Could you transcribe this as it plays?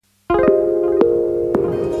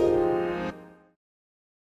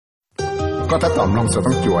ก็ถ้าตอมลงส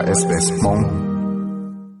ต้องจัว SBS มง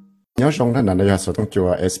ย้อนชงท่านนั้นยาสต้องจัว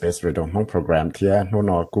SBS เรื่องของโปรแกรมเทียโน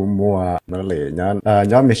นอกูมัวเนื้อเหล่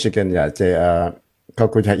ย้อนมิชิแกนอยากจะเขา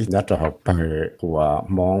คุยให้อีกนัดจะหอบไปหัว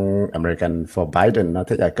มอง American for Biden นะ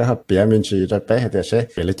ที่อยากก็เปลี่ยนมินชีจะไปให้เดี๋ยวใช้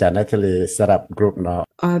เปลี่ยนจากนั้นที่เลยสลับกลุ่มเนาะ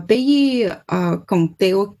ไปกงเต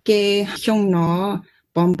วเกช่วงเนาะ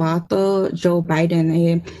บอมบาร์ตัวโจไบเดน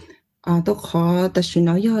都好，但是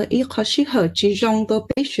呢，要一开始后集中都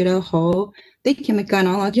必须得好，得他们干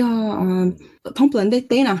了要通不能得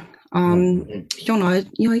得呢，像那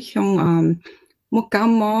要像木干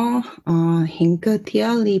嘛兴个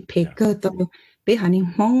天里培个都被喊你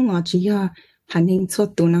忙了，只要喊你做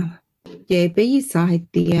多呢，也被意思系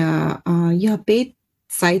啲要被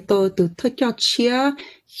使到都脱咗车，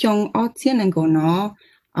像澳洲能够呢，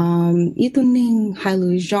呢度呢系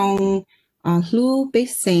路上。lu bé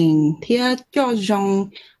sinh thia cho rong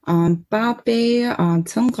ba bé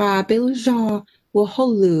chân gà bé lu rong wo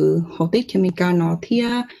hậu lử hậu tết thì mình cả nó thia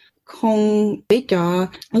không bé cho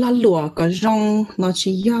là lúa cái rong nó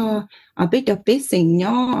chỉ do bé cho bé sinh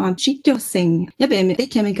nhỏ chỉ cho sinh nhất bé mình tết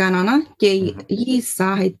thì mình cả nó chỉ ý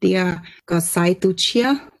sa hay tia cái sai tu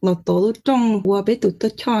chia nó tổ trong wo bé tu tất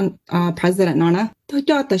chọn president nó nè tôi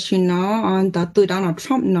cho tất nhiên nó đã từ đó nó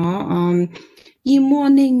Trump nó一莫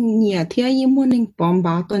宁热天一莫宁棒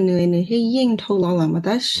把个呢是樱头了嘛，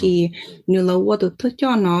但是你了我都特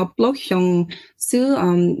叫那 block 上是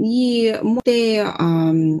一莫的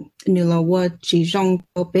你了我只让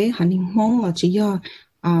个杯还你忙了只要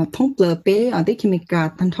通不了杯的去没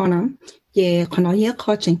干，但他呢也可能也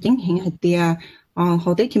靠正经型系啲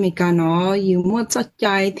好啲去没干咯，要莫执ใ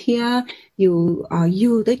จที่要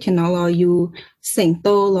啲去那咯要成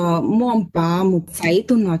都咯莫把木仔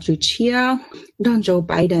都拿住車。讓Joe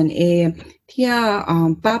Biden ที่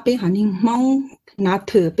ป้าไปหานิ่งมองนัด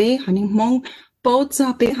ถือไปหานิ่งมองโป๊จะ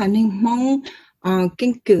ไปหานิ่งมองกิ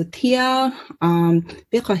นก๋วยเตี๋ยวไ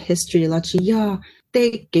ปขอ history ละจีย่อแต่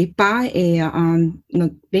เก็บป้านึ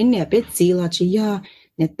กเป็นเนี่ยเป็นจีละจีย่อ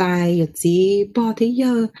เนี่ยตายอยู่จีป้าที่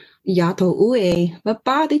ย่อยาตัวว่า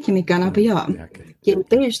ป้าที่จะมีการอะไรย่อเก็บไ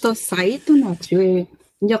ปตัวใส่ตัวหน่อยจี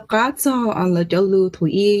nhớ cả cho là cho lưu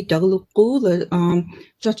thủy cho lưu cũ là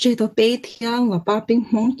cho chế độ bé thiên là ba bên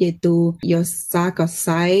mong chế độ giờ xa cái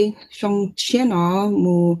sai trong chế nó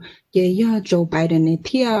mù chế giờ Joe Biden này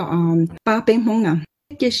thì ba bên mong nè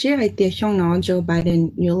cái sẽ hay tiền trong nó Joe Biden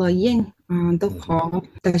nhiều là yên都khó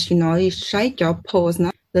但是nó sai cho post nè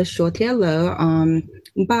là số thế là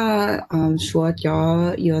ba số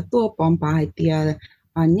cho有多帮ba hay tiền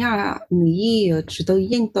nhà mỹ chỉ tôi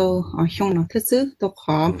yên tôi trong nó thật sự tôi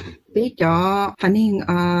khó bây giờ hành hình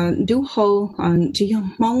du hậu chỉ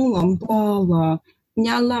mong làm bao là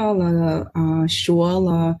nhà là số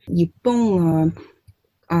là Nhật Bản là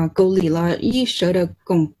Âu Mỹ là ý sợ được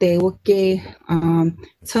công ty ok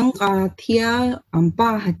trong thiên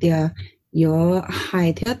ba hạt địa có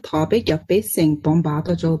hai thiên thọ bây giờ bây sinh bomb ba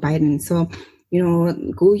cho Joe Biden so you know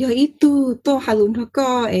cú giờ ít tu hai luôn thôi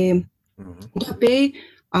có đặc biệt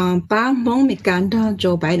ba mong mình can đó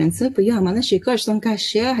Joe Biden sẽ bây giờ mà nó chỉ có xong cái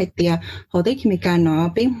xe hay tiệt họ đấy khi mình can nó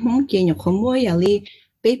bên mong kia nhục không mua ya li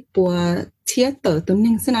bên bùa thiết tử tụi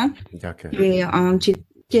mình xem nào về chỉ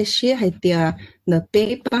cái xe hay tiệt nó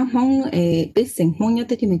bên ba mong bên sinh mong nhớ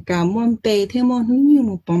tới khi mình can mua bên thêm mua nhiều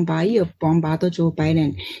một bomb ba đó Joe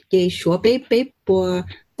Biden cái số bên bùa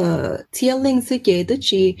thiết linh sự kiện đó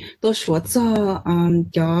chỉ tôi số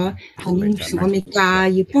cho hành America,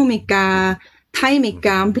 Nhật America, Thái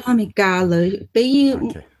America, Bắc America rồi bây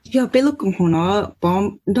giờ bây lúc cộng hòa nó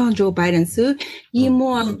bom Donald Joe Biden sự ý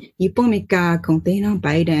mua Nhật America công ty nó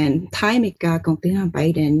Biden, Thái America công ty nó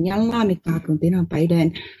Biden, Nhật America công ty nó Biden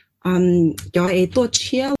cho tôi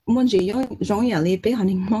chia muốn gì giống như là bây giờ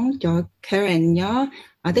mong cho Karen nhớ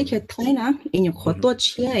đấy cho thấy nè em nhớ khó tôi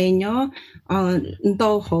chia nhớ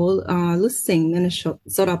đâu họ lúc sinh nên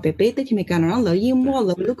sau đó bé bé tới khi mình cả nó lấy yêu mua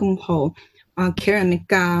lấy lúc cùng họ Karen mình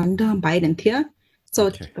cả đó Biden thiệt so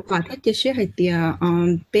và thế chia sẻ hay tiệt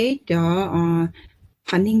bé cho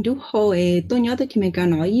hành hình đủ họ tôi nhớ tới khi mình cả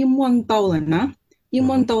nó yêu mua đâu là nè yêu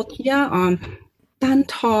mua đâu thiệt tan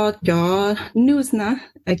thọ cho news nè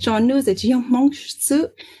cho news chỉ mong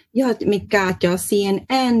sự giờ mình cả cho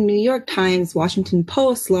CNN New York Times Washington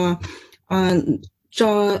Post là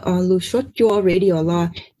cho lưu xuất cho radio là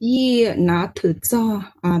y nã thử cho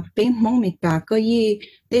bên mong mình cả có y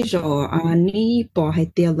để rồi ni bỏ hay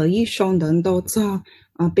tiền là y xong đến đâu cho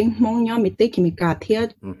bên mong nhau mình thấy mình cả thiết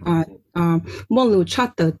mong lưu chat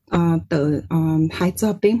từ hay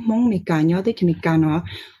cho bên mong mình cả nhau thấy mình cả nó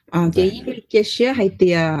cái xe hay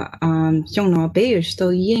tiền trong nó bây giờ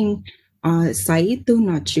tôi yên sai tu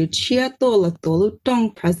nó chữ chia tu là tu lúc trong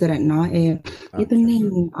president nó ý tu nên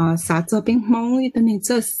xã cho bên mong ý tu nên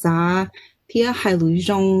cho xã thì hai lối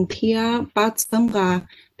rong thì ba trăm cái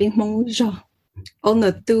bên mong rồi ông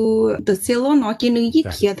là tu xe lô nó chỉ nữ ý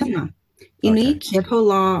kia thôi mà ý nữ ý kia thôi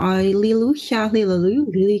là lý lú xa lý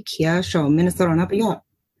lý kia sau Minnesota nó bây giờ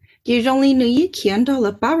chỉ rong lý nữ ý kia đó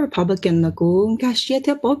là ba Republican là cũng cái xe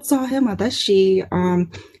theo bộ cho hay mà đó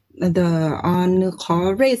là nữ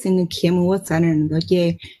khó raise nữ kia mà what center đó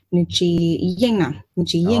cái nữ chỉ yên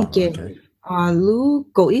cái lu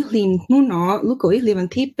cố ý liền lu cố ý liền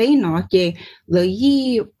thì bé nó cái lợi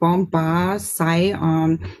ý bomb ba sai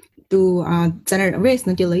tu center race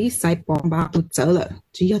nó chỉ lấy sai bom ba tu trở lại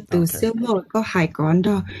chỉ có tu xíu thôi có hai con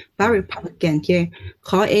đó ba Republican kia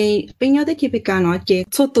khó bây giờ thì bây giờ nó chỉ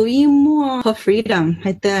cho tụi mua for freedom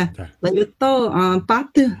hay ta lấy to ba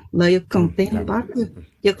tư lấy công ty ba tư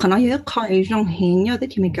giờ khả năng giờ khỏi trong hiện giờ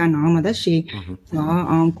thì bây giờ nó mà đó là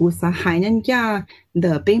nó cú sa hai nhân gia the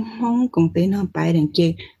bên hông công ty nó bài đến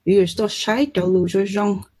kia ví dụ tôi sai đầu lưu cho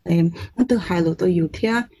trong nó từ hai lưu tôi yêu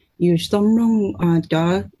theo有some wrong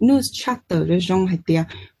cho news chatter rồi trong hay tiệt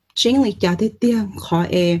chính lý giá thế tiệt họ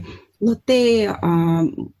lúc đấy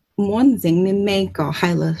muốn dính nên mình có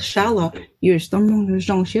hay là sao là有some wrong rồi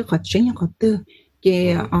trong sẽ họ chính họ từ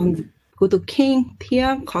cái cụ tụ kinh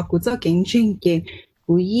tiệt họ cụ cho kinh doanh cái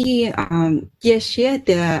cụ ý chia sẻ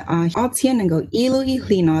de ở trên那个一路一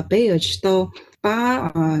里呢被有知道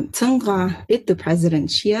把整个被的 president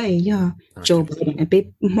chia呀就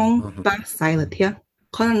被蒙把塞了tiệt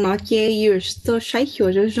可能那些有时候晒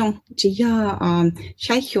学这种，只要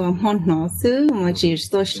晒学嘛那是我只是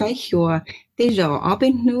说晒学，对着二百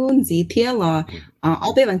努几天了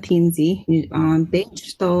200万天子，对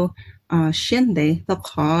着现在都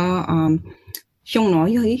可像那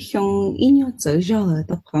有一像医疗走着了，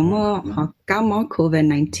都可么感冒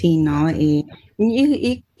COVID-19 那一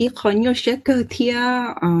可有些个天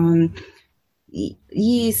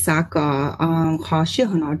一啥个考试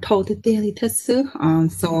很难偷的点里特色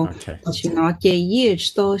so 去那建议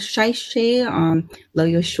都筛选老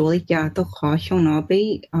有说的家都好像那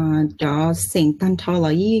被叫圣诞套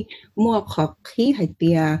了一莫考批还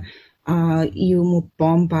点有木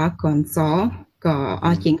帮把工作个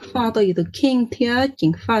警法都有的倾听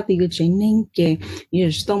警法的一个真能给有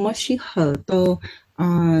时都莫适合都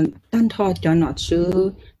单套叫那去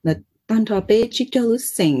那但他被这个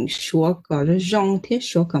成说个让他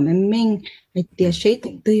说个明还点谁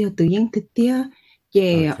的都要对应的点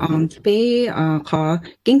也被他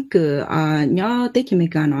经过鸟对他们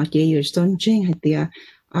讲那也有战争还点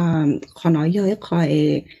可能有一块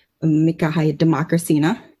没个还 democracy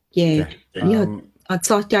呢也要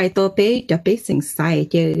早在都被就被成晒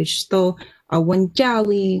也是都文教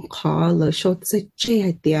里考了说这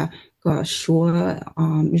还点个说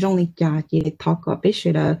用力家的他个必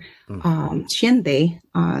须的现代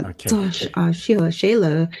做需要谁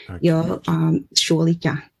了有说力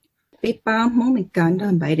家被把我们干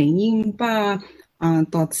的白人英把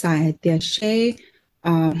到在的谁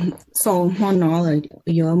受我拿了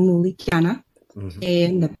有努力家呢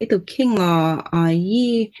那被都听了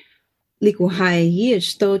一那个还也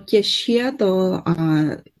是都这些都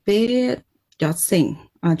被叫成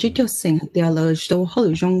这叫成掉了都后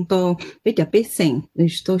用到比较被成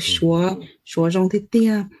都说用的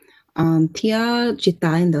点贴只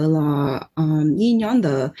答应的了一年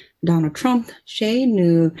的 Donald Trump 谁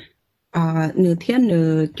呢那天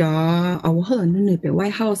呢叫我后来那被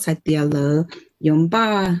White House 才掉了用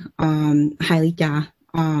把海里家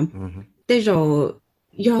这种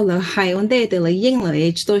要了海湾的了应了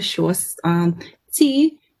也都说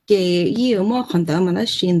即给有么很多么那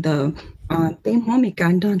新的bên hoa mình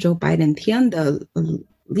cảm thấy Joe Biden thiên的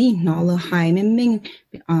lý nó là hai mình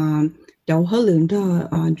đầu hơi lớn đó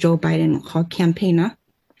Joe Biden họ campaign á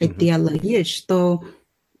thì dia là gì đó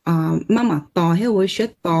mà to hay với sự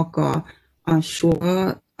to có số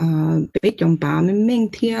bên trong bà mình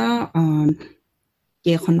thiên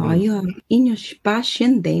cái con nói ý như ba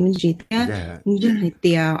hiện đại mình chỉ thế nhưng hay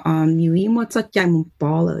dia nhiều ý mà chắc chắn một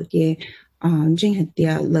bỏ rồi cái chính係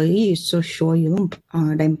啲類所有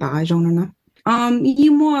人把種啦，依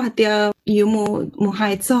麼啲有冇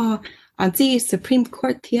係做即 Supreme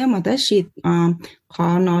Court 啲嘛，但是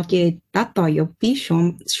可能嘅達到有比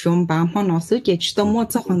上班可能是嘅都冇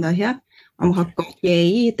做很多嘢，我講嘅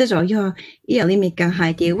依得咗要你咪講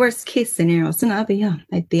係嘅 worst case scenario 是哪邊啊？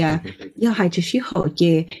係啲要係就是好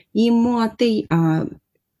嘅依麼啲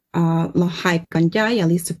落係更加有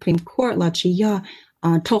你 Supreme Court 啦，只要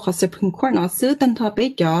透過 Supreme Court nó xử tân thọ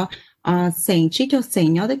bây giờ thành chỉ cho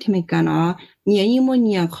thành nhau đấy thì mình cần nhiều như một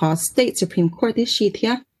nhiều khó State Supreme Court đi xí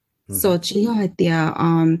thế so chỉ là để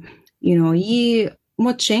you know yi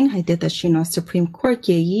một chính hay để là Supreme Court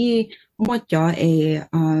kia yi một cho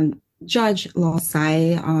judge law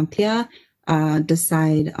sai thì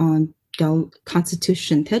decide on the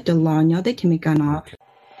constitution thì the law nhau để kimi cái nó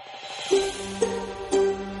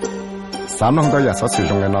Sám nông tôi sử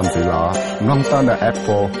dụng cái nón gì là nông ta là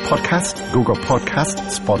Apple Podcast, Google Podcast,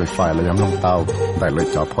 Spotify là nông tao đại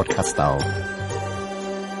lựa chọn podcast tao